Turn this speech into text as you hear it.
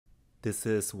This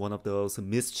is one of those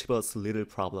mischievous little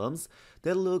problems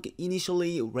that look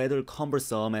initially rather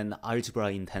cumbersome and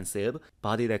algebra intensive,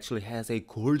 but it actually has a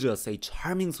gorgeous, a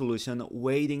charming solution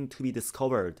waiting to be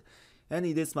discovered. And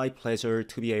it is my pleasure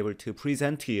to be able to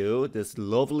present to you this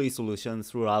lovely solution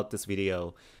throughout this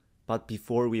video. But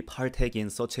before we partake in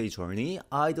such a journey,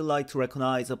 I'd like to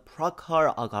recognize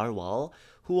PRAKHAR Agarwal,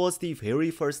 who was the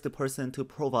very first person to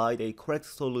provide a correct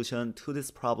solution to this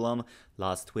problem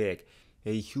last week.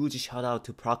 A huge shout out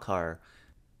to PRAKHAR.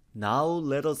 Now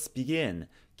let us begin.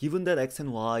 Given that x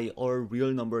and y are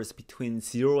real numbers between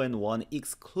 0 and 1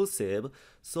 exclusive,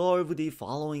 solve the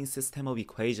following system of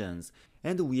equations.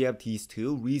 And we have these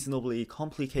two reasonably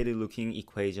complicated looking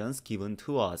equations given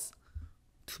to us.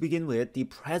 To begin with, the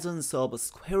presence of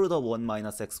square root of 1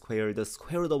 minus x squared,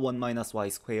 square root of 1 minus y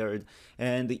squared,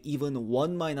 and even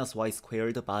 1 minus y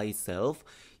squared by itself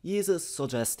is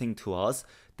suggesting to us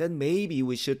that maybe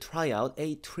we should try out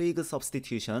a trig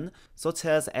substitution, such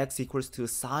as x equals to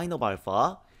sine of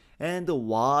alpha and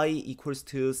y equals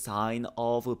to sine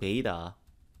of beta.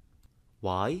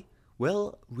 Why?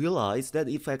 Well, realize that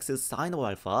if x is sine of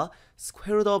alpha,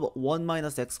 square root of 1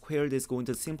 minus x squared is going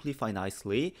to simplify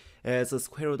nicely as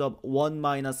square root of 1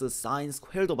 minus sine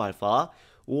squared of alpha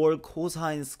or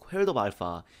cosine squared of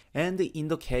alpha. And in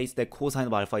the case that cosine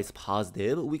of alpha is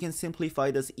positive, we can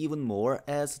simplify this even more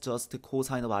as just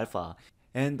cosine of alpha.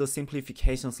 And the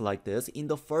simplifications like this in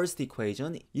the first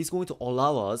equation is going to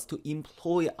allow us to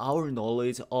employ our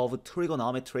knowledge of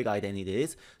trigonometric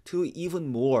identities to even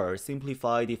more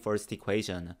simplify the first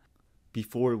equation.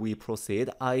 Before we proceed,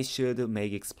 I should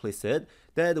make explicit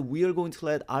that we are going to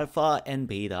let alpha and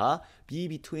beta be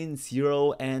between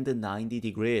 0 and 90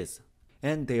 degrees.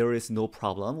 And there is no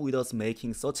problem with us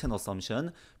making such an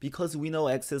assumption because we know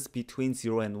x is between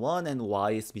 0 and 1 and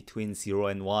y is between 0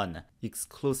 and 1,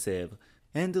 exclusive.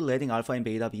 And letting alpha and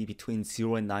beta be between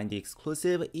 0 and 90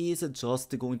 exclusive is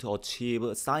just going to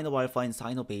achieve sine of alpha and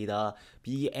sine of beta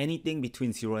be anything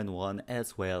between 0 and 1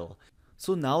 as well.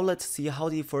 So now let's see how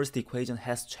the first equation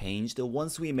has changed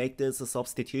once we make this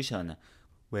substitution.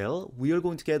 Well, we are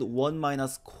going to get 1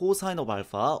 minus cosine of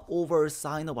alpha over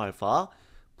sine of alpha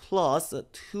plus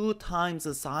 2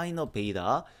 times sine of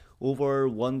beta over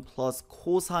 1 plus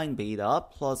cosine beta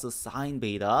plus sine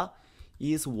beta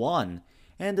is 1.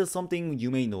 And something you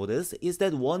may notice is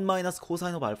that 1 minus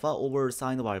cosine of alpha over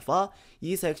sine of alpha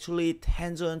is actually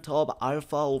tangent of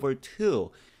alpha over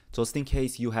 2. Just in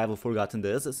case you have forgotten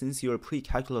this, since you're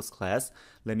pre-calculus class,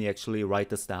 let me actually write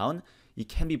this down. It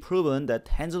can be proven that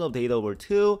tangent of theta over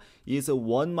 2 is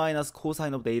 1 minus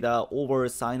cosine of theta over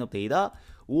sine of theta,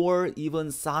 or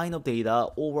even sine of theta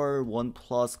over 1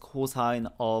 plus cosine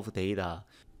of theta.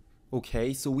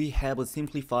 Okay, so we have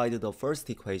simplified the first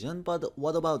equation, but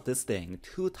what about this thing?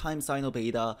 2 times sine of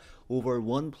beta over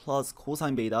 1 plus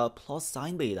cosine beta plus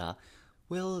sine beta.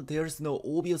 Well, there's no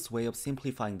obvious way of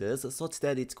simplifying this such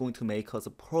that it's going to make us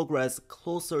progress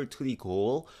closer to the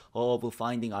goal of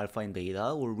finding alpha and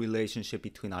beta or relationship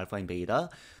between alpha and beta.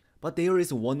 But there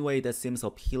is one way that seems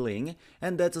appealing,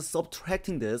 and that's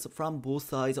subtracting this from both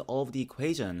sides of the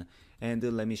equation. And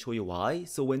let me show you why.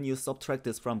 So when you subtract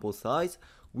this from both sides,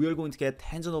 we are going to get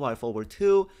tangent of alpha over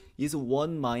 2 is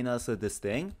 1 minus this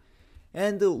thing.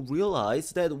 And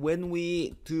realize that when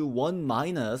we do 1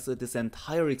 minus this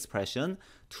entire expression,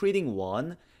 treating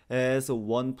 1 as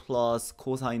 1 plus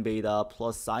cosine beta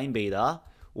plus sine beta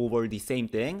over the same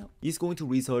thing is going to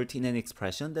result in an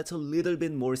expression that's a little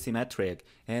bit more symmetric.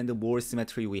 And the more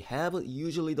symmetry we have,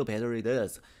 usually the better it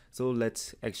is. So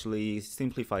let's actually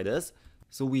simplify this.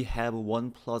 So we have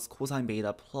 1 plus cosine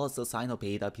beta plus sine of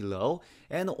beta below,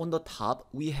 and on the top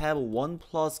we have 1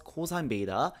 plus cosine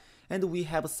beta, and we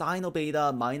have sine of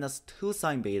beta minus 2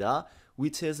 sine beta,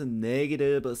 which is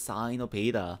negative sine of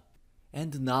beta.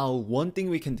 And now one thing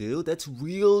we can do that's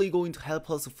really going to help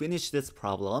us finish this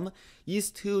problem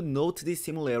is to note the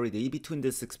similarity between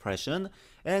this expression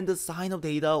and the sine of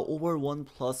theta over 1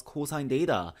 plus cosine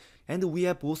theta. And we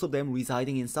have both of them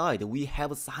residing inside. We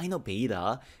have sine of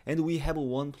beta and we have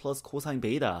 1 plus cosine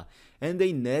beta. And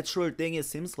a natural thing it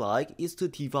seems like is to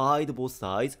divide both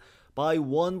sides by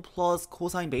 1 plus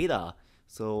cosine beta.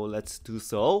 So let's do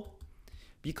so.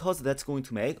 Because that's going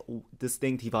to make this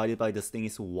thing divided by this thing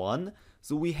is 1.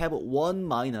 So we have 1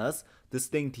 minus this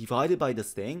thing divided by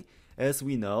this thing, as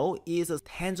we know, is a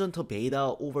tangent of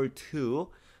beta over 2.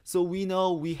 So we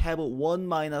know we have 1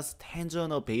 minus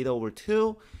tangent of beta over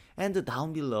 2. And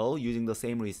down below, using the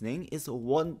same reasoning, is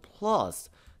 1 plus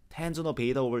tangent of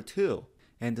beta over 2.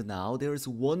 And now there's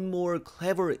one more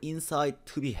clever insight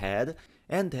to be had,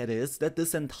 and that is that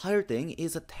this entire thing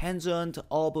is a tangent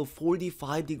of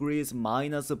 45 degrees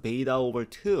minus beta over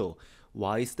 2.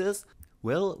 Why is this?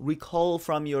 Well, recall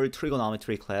from your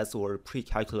trigonometry class or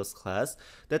pre-calculus class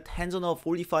that tangent of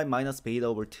 45 minus beta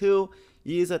over 2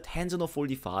 is a tangent of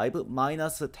 45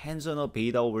 minus a tangent of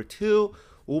beta over 2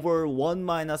 over 1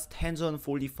 minus tangent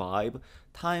 45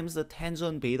 times the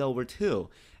tangent beta over 2.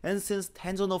 And since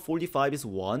tangent of 45 is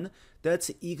 1,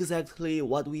 that's exactly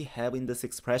what we have in this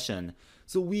expression.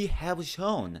 So we have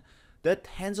shown that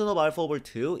tangent of alpha over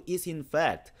 2 is in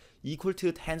fact equal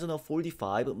to tangent of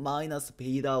 45 minus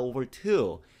beta over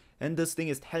 2. And this thing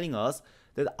is telling us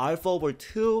that alpha over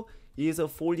 2 is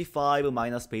 45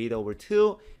 minus beta over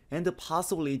 2 and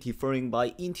possibly differing by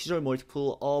integer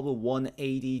multiple of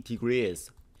 180 degrees.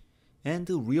 And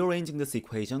rearranging this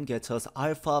equation gets us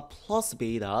alpha plus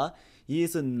beta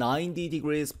is 90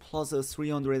 degrees plus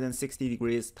 360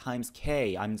 degrees times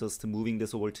k. I'm just moving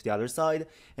this over to the other side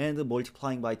and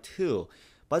multiplying by 2.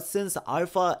 But since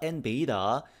alpha and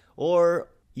beta are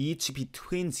each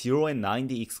between 0 and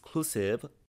 90 exclusive,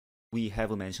 we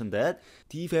have mentioned that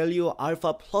the value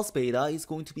alpha plus beta is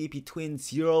going to be between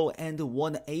 0 and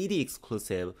 180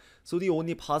 exclusive. So the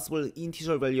only possible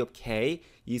integer value of k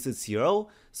is 0.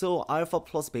 So alpha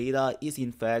plus beta is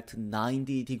in fact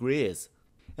 90 degrees.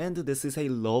 And this is a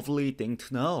lovely thing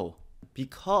to know,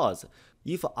 because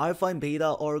if alpha and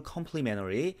beta are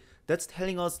complementary, that's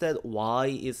telling us that y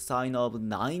is sine of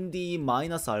 90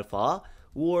 minus alpha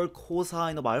or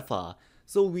cosine of alpha.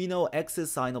 So we know x is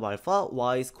sine of alpha,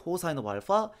 y is cosine of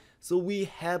alpha. So we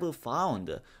have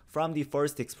found from the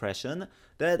first expression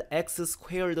that x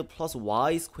squared plus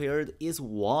y squared is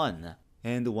 1.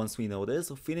 And once we know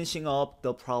this, finishing up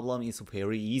the problem is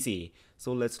very easy.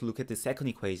 So let's look at the second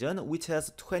equation, which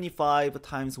has 25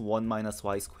 times 1 minus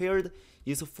y squared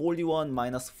is 41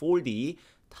 minus 40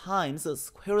 times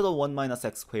square root of 1 minus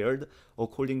x squared,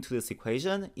 according to this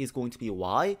equation, is going to be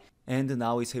y. And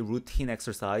now it's a routine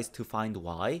exercise to find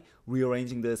y.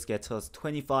 Rearranging this gets us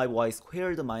 25y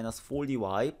squared minus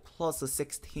 40y plus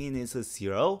 16 is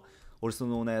 0, also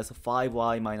known as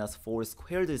 5y minus 4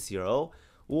 squared is 0,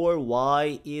 or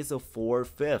y is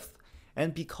 4/5.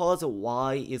 And because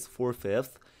y is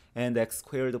 4/5 and x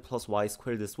squared plus y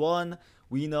squared is 1,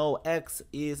 we know x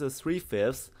is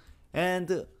 3/5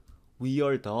 and we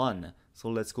are done. So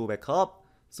let's go back up.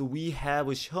 So we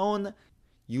have shown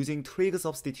using trig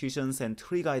substitutions and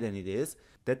trig identities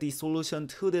that the solution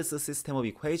to this system of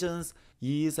equations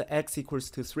is x equals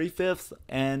to 3/5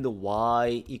 and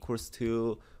y equals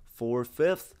to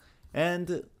 4/5,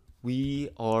 and we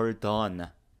are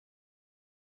done.